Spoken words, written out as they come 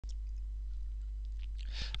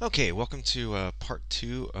Okay, welcome to part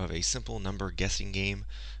 2 of a simple number guessing game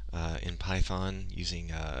in Python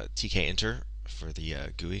using Tkinter for the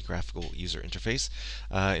GUI, graphical user interface.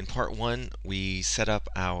 In part 1, we set up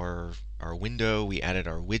our window, we added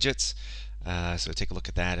our widgets. So take a look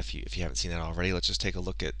at that if you haven't seen that already. Let's just take a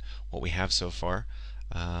look at what we have so far.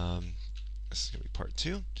 This is going to be part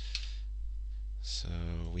 2. So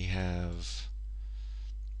we have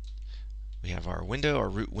our window, our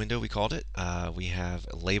root window, we called it. We have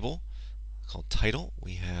a label called title.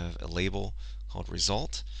 We have a label called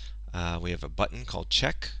result. We have a button called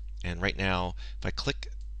check. And right now, if I click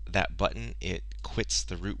that button, it quits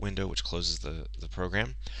the root window, which closes the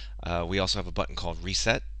program. We also have a button called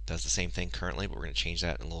reset. Does the same thing currently, but we're going to change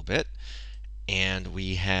that in a little bit. And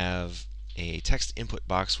we have a text input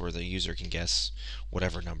box where the user can guess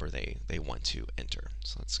whatever number they want to enter.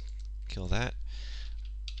 So let's kill that.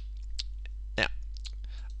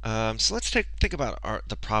 So let's think about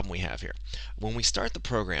the problem we have here. When we start the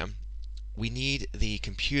program, we need the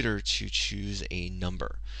computer to choose a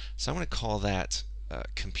number. So I'm going to call that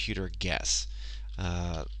computer guess.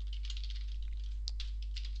 And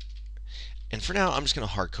for now, I'm just going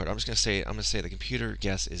to hard code. I'm going to say the computer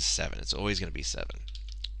guess is 7. It's always going to be 7.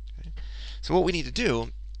 Okay? So what we need to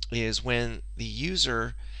do is when the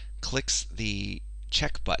user clicks the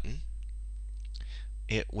check button,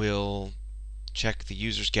 it will check the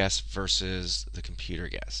user's guess versus the computer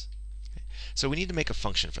guess. Okay. So we need to make a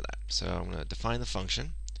function for that. So I'm going to define the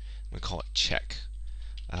function. I'm going to call it check.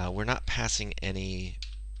 We're not passing any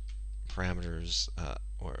parameters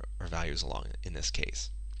or values along in this case.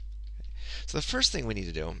 Okay. So the first thing we need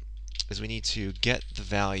to do is we need to get the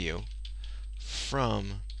value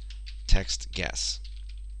from text guess,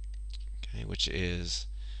 okay, which is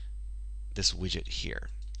this widget here.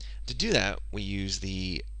 To do that, we use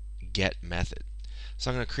the get method. So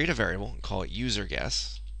I'm going to create a variable and call it user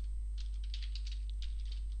guess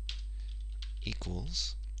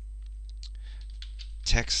equals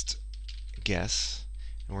text guess,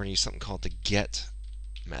 and we're going to use something called the get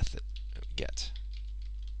method. Get.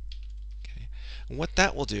 Okay. And what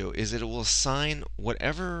that will do is it will assign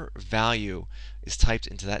whatever value is typed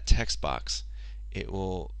into that text box. That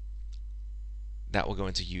will go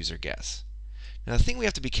into user guess. Now the thing we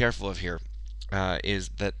have to be careful of here is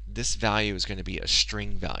that this value is going to be a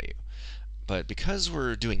string value. But because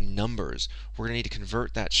we're doing numbers, we're going to need to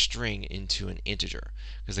convert that string into an integer,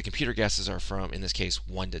 because the computer guesses are from, in this case,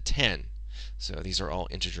 1 to 10. So these are all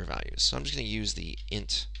integer values. So I'm just going to use the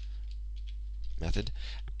int method,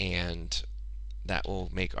 and that will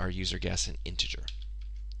make our user guess an integer.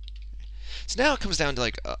 So now it comes down to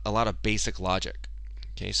like a lot of basic logic.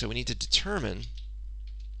 Okay, so we need to determine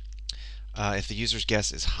if the user's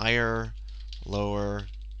guess is higher, lower,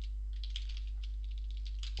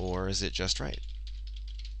 or is it just right?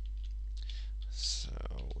 So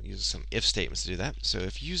we'll use some if statements to do that. So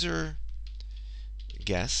if user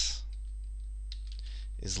guess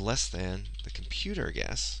is less than the computer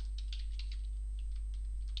guess,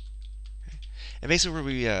 okay, and basically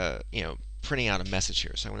we'll be printing out a message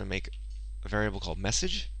here. So I'm going to make a variable called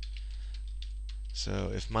message.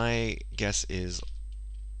 So if my guess is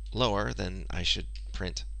lower, then I should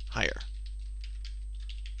print higher.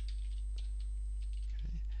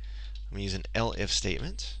 I'm going to use an elif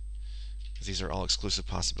statement, because these are all exclusive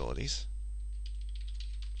possibilities.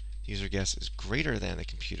 User guess is greater than the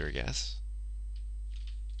computer guess.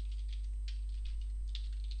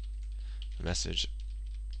 The message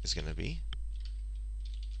is going to be,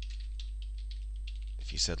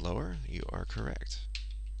 if you said lower, you are correct.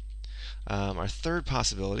 Our third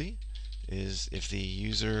possibility is if the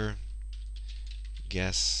user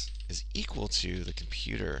guess is equal to the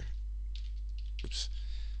computer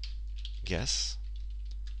guess,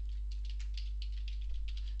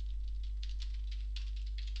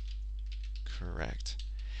 correct.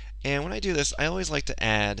 And when I do this, I always like to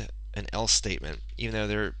add an else statement, even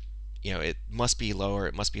though it must be lower,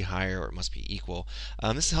 it must be higher, or it must be equal.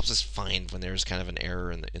 This helps us find when there's kind of an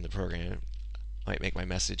error in the program. It might make my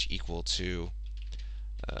message equal to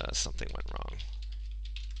something went wrong.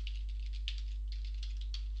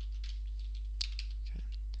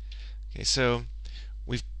 Okay, so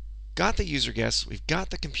we've got the user guess, we've got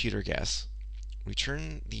the computer guess. We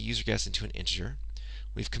turn the user guess into an integer.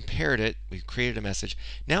 We've compared it, we've created a message.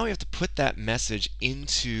 Now we have to put that message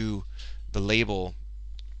into the label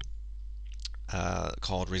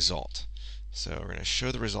called result. So we're going to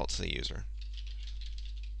show the result to the user.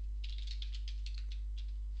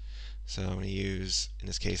 So I'm going to use, in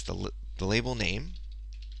this case, the label name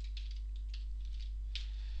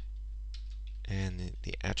and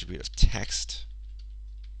the attribute of text.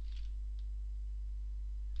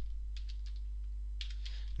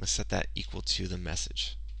 going to set that equal to the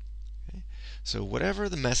message. Okay? So whatever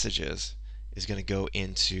the message is going to go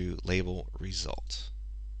into label result.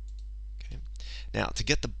 Okay? Now, to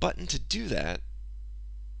get the button to do that,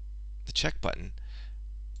 the check button,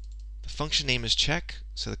 the function name is check,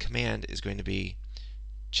 so the command is going to be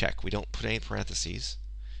check. We don't put any parentheses,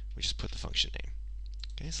 we just put the function name.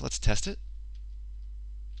 Okay, so let's test it.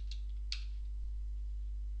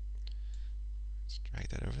 Let's drag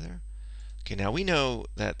that over there. Okay, now we know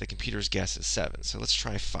that the computer's guess is 7, so let's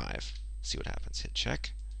try 5. See what happens. Hit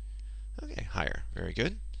check. Okay, higher. Very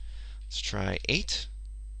good. Let's try 8.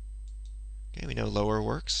 Okay, we know lower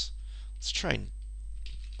works. Let's try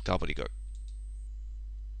gobbledygook.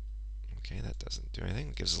 Okay, that doesn't do anything.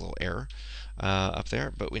 It gives us a little error up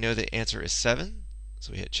there, but we know the answer is 7,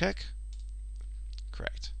 so we hit check.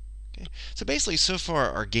 Correct. Okay, so basically, so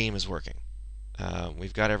far our game is working.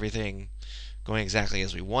 We've got everything going exactly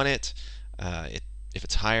as we want it. If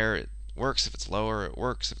it's higher, it works. If it's lower, it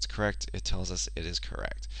works. If it's correct, it tells us it is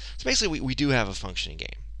correct. So basically, we do have a functioning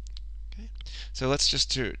game. Okay, so let's just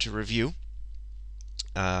to review.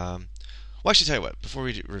 Well, actually, tell you what, before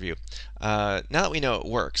we review, now that we know it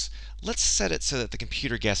works, let's set it so that the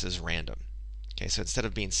computer guesses random. Okay, so instead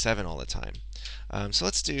of being 7 all the time. So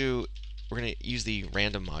we're going to use the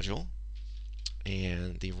random module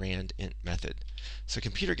and the randint method. So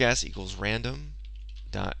computer guess equals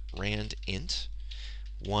random.randint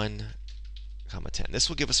 1, 10. This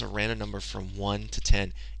will give us a random number from 1 to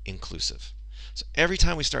 10 inclusive. So every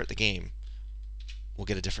time we start the game, we'll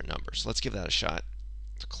get a different number. So let's give that a shot.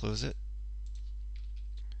 To close it.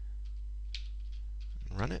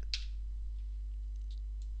 Run it.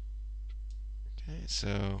 Okay, so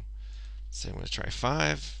let's say I'm going to try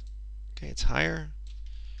 5. Okay, it's higher.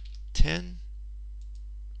 10.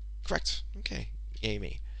 Correct. Okay, yay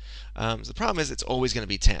me. So the problem is it's always going to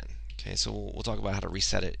be 10. Okay, so we'll talk about how to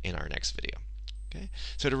reset it in our next video. Okay,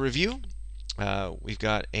 so to review, we've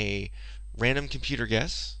got a random computer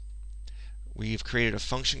guess. We've created a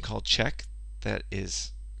function called check that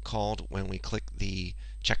is called when we click the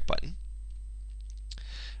check button.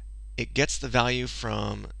 It gets the value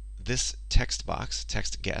from this text box,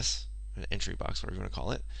 text guess, an entry box, whatever you want to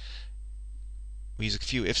call it. We use a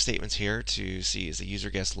few if statements here to see is the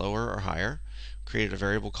user guess lower or higher. Created a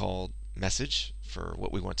variable called message for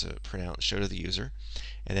what we want to print out and show to the user.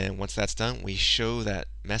 And then once that's done, we show that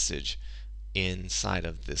message inside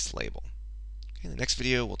of this label. Okay, in the next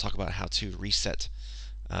video, we'll talk about how to reset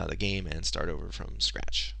the game and start over from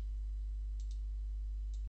scratch.